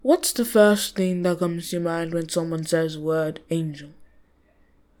What's the first thing that comes to your mind when someone says the word angel?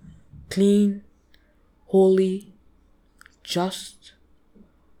 Clean, holy, just,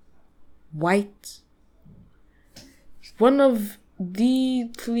 white. One of the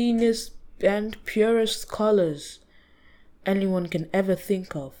cleanest and purest colors anyone can ever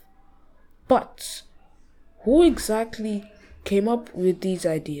think of. But who exactly came up with these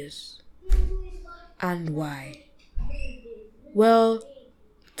ideas? And why? Well,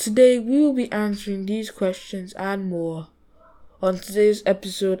 today we will be answering these questions and more on today's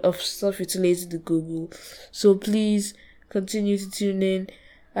episode of Stuff Utilated to Google. So please continue to tune in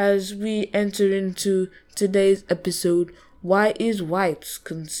as we enter into today's episode. Why is white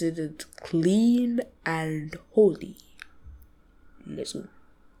considered clean and holy? Let's go.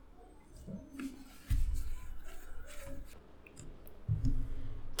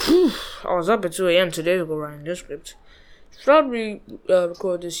 I was up at 2 a.m. today to go writing this script. Probably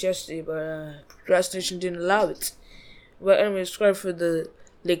recorded this yesterday, but procrastination didn't allow it. But anyway, sorry for the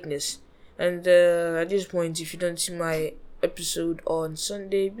lateness. And at this point, if you don't see my episode on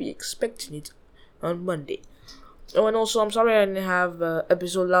Sunday, be expecting it on Monday. Oh, and also, I'm sorry I didn't have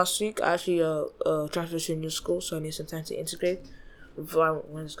episode last week. I actually transferred to a new school, so I need some time to integrate before I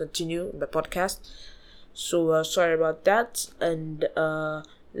want to continue my podcast. So sorry about that, and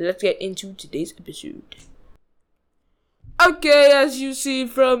let's get into today's episode. Okay, as you see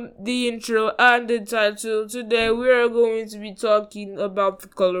from the intro and the title, today we are going to be talking about the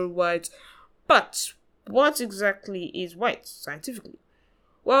color white. But what exactly is white scientifically?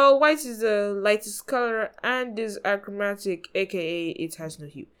 Well, white is the lightest color and is achromatic, aka it has no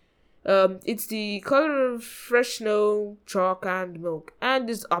hue. It's the color of fresh snow, chalk, and milk, and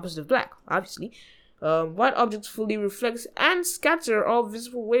is the opposite of black, obviously. White objects fully reflect and scatter all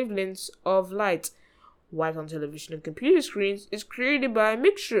visible wavelengths of light. White on television and computer screens is created by a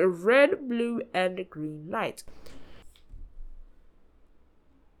mixture of red, blue, and green light.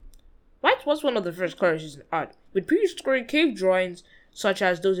 White was one of the first colors used in art, with prehistoric cave drawings such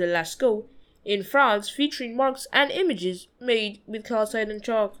as those in Lascaux in France featuring marks and images made with calcite and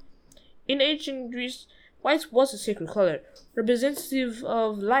chalk. In ancient Greece, white was a sacred color, representative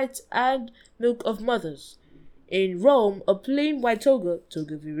of light and milk of mothers. In Rome, a plain white toga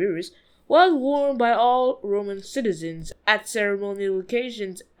virilis, was worn by all Roman citizens at ceremonial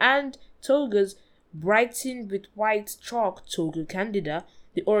occasions, and togas brightened with white chalk, toga candida,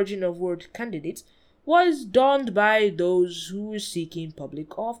 the origin of word candidate, was donned by those who were seeking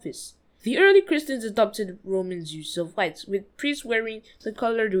public office. The early Christians adopted Romans' use of white, with priests wearing the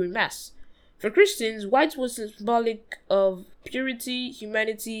color during Mass. For Christians, white was symbolic of purity,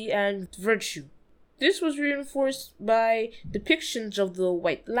 humanity, and virtue. This was reinforced by depictions of the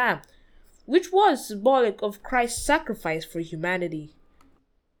white lamb, which was symbolic of Christ's sacrifice for humanity.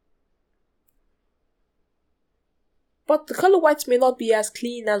 But the color white may not be as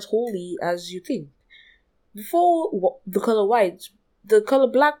clean as holy as you think. Before the color white, the color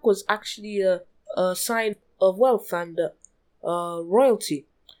black was actually a sign of wealth and royalty.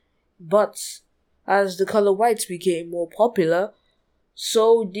 But as the color white became more popular,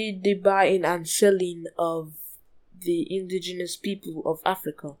 so did the buying and selling of the indigenous people of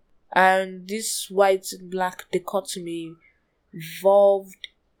Africa. And this white and black dichotomy evolved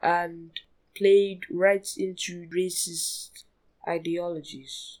and played right into racist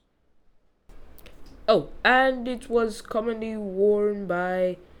ideologies. Oh, and it was commonly worn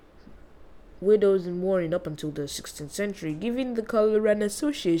by widows in mourning up until the 16th century, giving the color an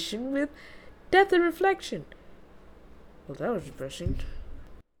association with death and reflection. Well, that was depressing.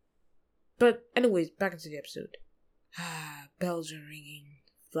 But anyways, back into the episode. Bells are ringing.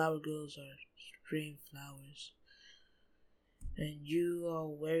 Flower girls are spraying flowers. And you are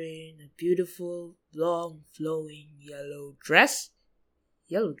wearing a beautiful, long, flowing yellow dress?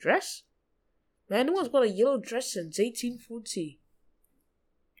 Yellow dress? Man, no one's got a yellow dress since 1840.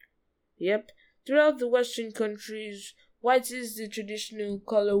 Yep, throughout the Western countries, white is the traditional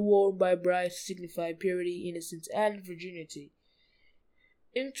color worn by brides to signify purity, innocence, and virginity.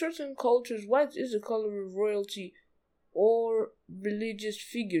 In certain cultures, white is the color of royalty or religious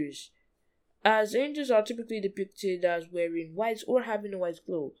figures, as angels are typically depicted as wearing white or having a white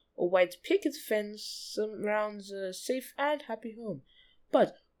glow. A white picket fence surrounds a safe and happy home.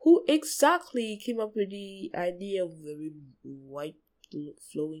 But who exactly came up with the idea of wearing white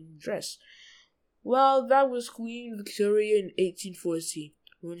flowing dress? Well, that was Queen Victoria in 1840,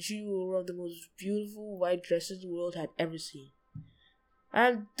 when she wore one of the most beautiful white dresses the world had ever seen.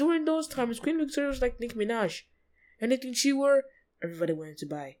 And during those times, Queen Victoria was like Nicki Minaj. Anything she wore, everybody wanted to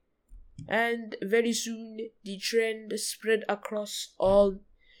buy. And very soon, the trend spread across all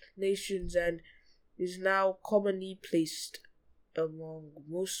nations and is now commonly placed among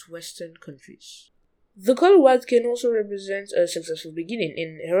most Western countries. The color white can also represent a successful beginning.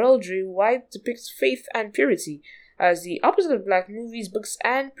 In heraldry, white depicts faith and purity, as the opposite of black. Movies, books,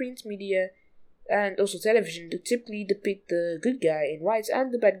 and print media, and also television, typically depict the good guy in white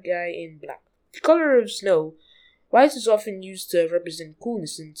and the bad guy in black. The color of snow, white is often used to represent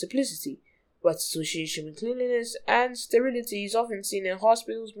coolness and simplicity. White's association with cleanliness and sterility is often seen in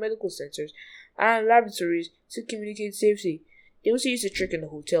hospitals, medical centers, and laboratories to communicate safety. They also use a trick in a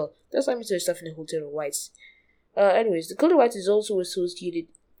hotel. That's why I'm doing stuff in a hotel with whites. Anyways, the color white is also associated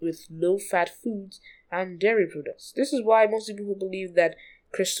with low-fat foods and dairy products. This is why most people who believe that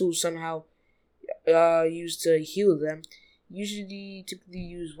crystals somehow used to heal them typically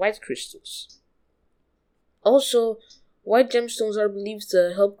use white crystals. Also, white gemstones are believed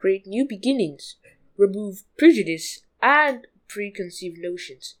to help create new beginnings, remove prejudice and preconceived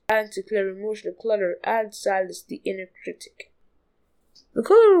notions, and to clear emotional clutter and silence the inner critic. The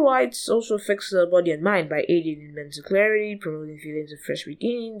color white also affects the body and mind by aiding in mental clarity, promoting feelings of fresh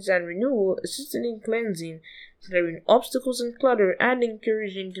beginnings and renewal, assisting in cleansing, clearing obstacles and clutter, and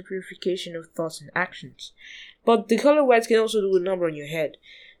encouraging the purification of thoughts and actions. But the color white can also do a number on your head.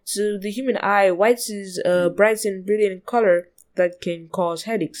 To the human eye, white is a bright and brilliant color that can cause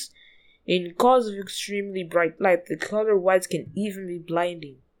headaches. In cause of extremely bright light, the color white can even be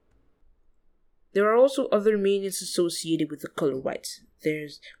blinding. There are also other meanings associated with the color white.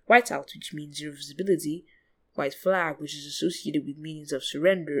 There's whiteout, which means zero visibility, white flag, which is associated with meanings of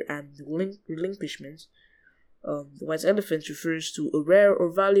surrender and relinquishment. The white elephant refers to a rare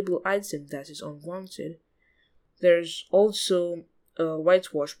or valuable item that is unwanted. There's also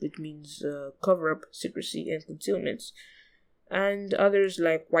whitewash, which means cover-up, secrecy, and concealment. And others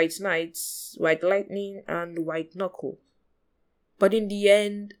like white knights, white lightning, and white knuckle. But in the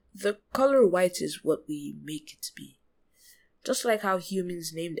end, the color white is what we make it to be. Just like how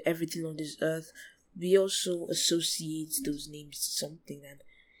humans named everything on this earth, we also associate those names to something, and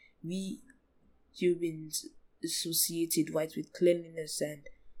we humans associated white with cleanliness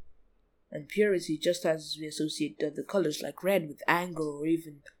and purity, just as we associate the colors like red with anger or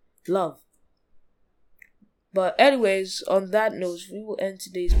even love. But anyways, on that note, we will end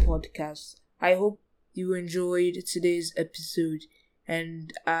today's podcast. I hope you enjoyed today's episode,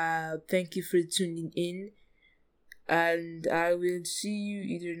 and thank you for tuning in. And I will see you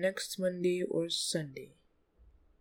either next Monday or Sunday.